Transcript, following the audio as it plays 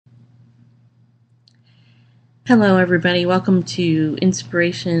Hello everybody, welcome to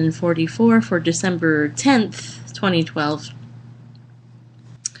Inspiration 44 for December 10th, 2012.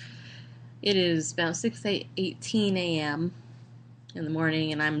 It is about 6:18 a.m. in the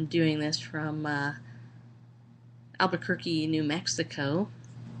morning and I'm doing this from Albuquerque, New Mexico.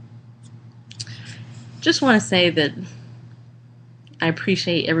 Just want to say that I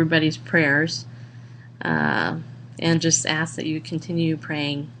appreciate everybody's prayers and just ask that you continue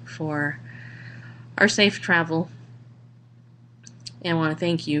praying for our safe travel, and I want to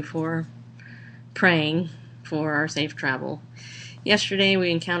thank you for praying for our safe travel. Yesterday we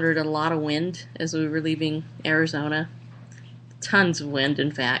encountered a lot of wind as we were leaving Arizona. Tons of wind,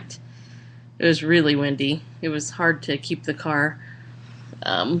 in fact. It was really windy. It was hard to keep the car,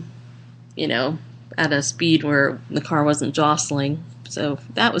 at a speed where the car wasn't jostling. So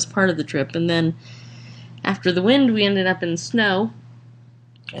that was part of the trip. And then after the wind, we ended up in snow,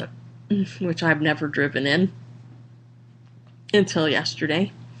 which I've never driven in until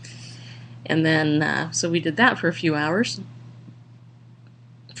yesterday. And then, so we did that for a few hours.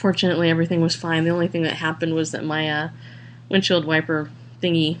 Fortunately, everything was fine. The only thing that happened was that my windshield wiper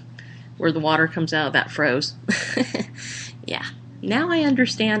thingy, where the water comes out, that froze. Yeah, now I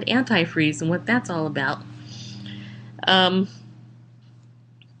understand antifreeze and what that's all about. And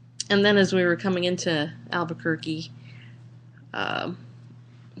then as we were coming into Albuquerque, on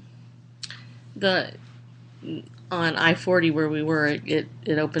I-40 where we were, it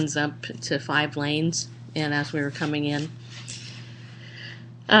opens up to 5 lanes, and as we were coming in,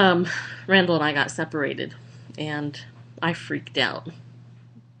 Randall and I got separated, and I freaked out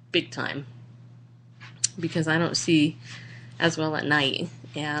big time because I don't see as well at night,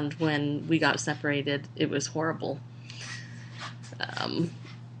 and when we got separated, it was horrible.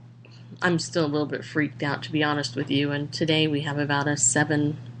 I'm still a little bit freaked out, to be honest with you, and today we have about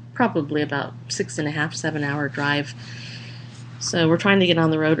probably about 6.5, 7 hour drive. So we're trying to get on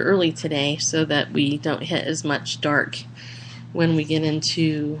the road early today so that we don't hit as much dark when we get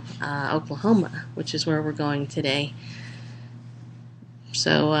into Oklahoma, which is where we're going today.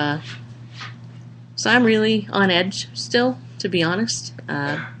 So I'm really on edge still, to be honest.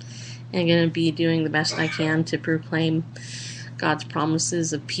 I'm going to be doing the best I can to proclaim God's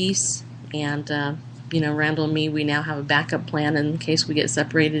promises of peace, and Randall and me, we now have a backup plan in case we get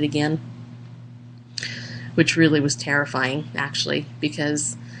separated again, which really was terrifying, actually,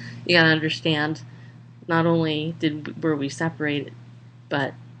 because you gotta understand, not only were we separated,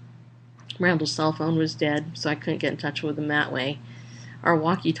 but Randall's cell phone was dead, so I couldn't get in touch with him that way. Our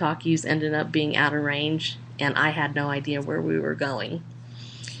walkie-talkies ended up being out of range, and I had no idea where we were going.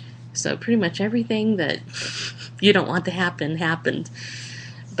 So pretty much everything that you don't want to happen happened.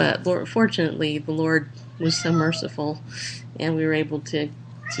 But fortunately, the Lord was so merciful, and we were able to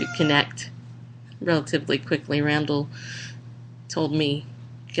connect relatively quickly. Randall told me,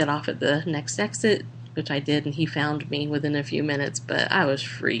 get off at the next exit, which I did, and he found me within a few minutes, but I was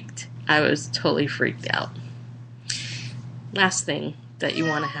freaked. I was totally freaked out. Last thing that you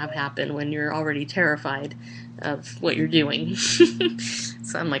want to have happen when you're already terrified of what you're doing.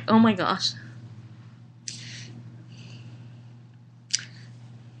 So I'm like, oh my gosh.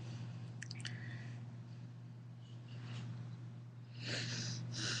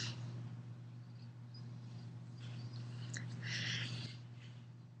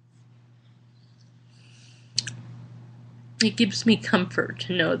 It gives me comfort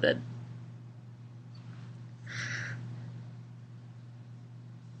to know that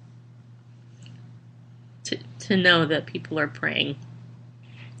to know that people are praying.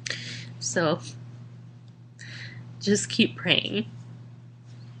 So just keep praying.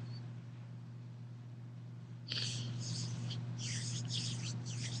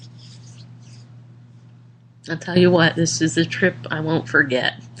 I'll tell you what, this is a trip I won't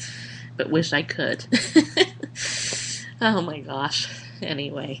forget, but wish I could. Oh my gosh.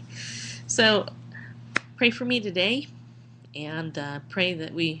 Anyway, so pray for me today, and pray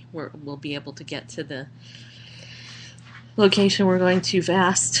that we'll be able to get to the location we're going to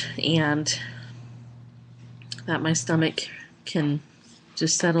fast, and that my stomach can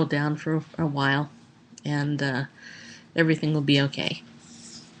just settle down for a while, and everything will be okay.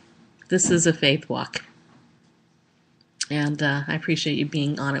 This is a faith walk, and I appreciate you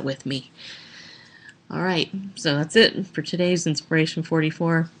being on it with me. All right, so that's it for today's Inspiration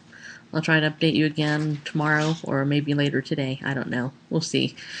 44. I'll try to update you again tomorrow or maybe later today. I don't know. We'll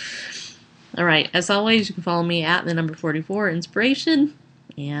see. All right, as always, you can follow me at the number 44 Inspiration,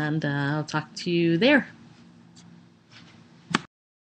 and I'll talk to you there.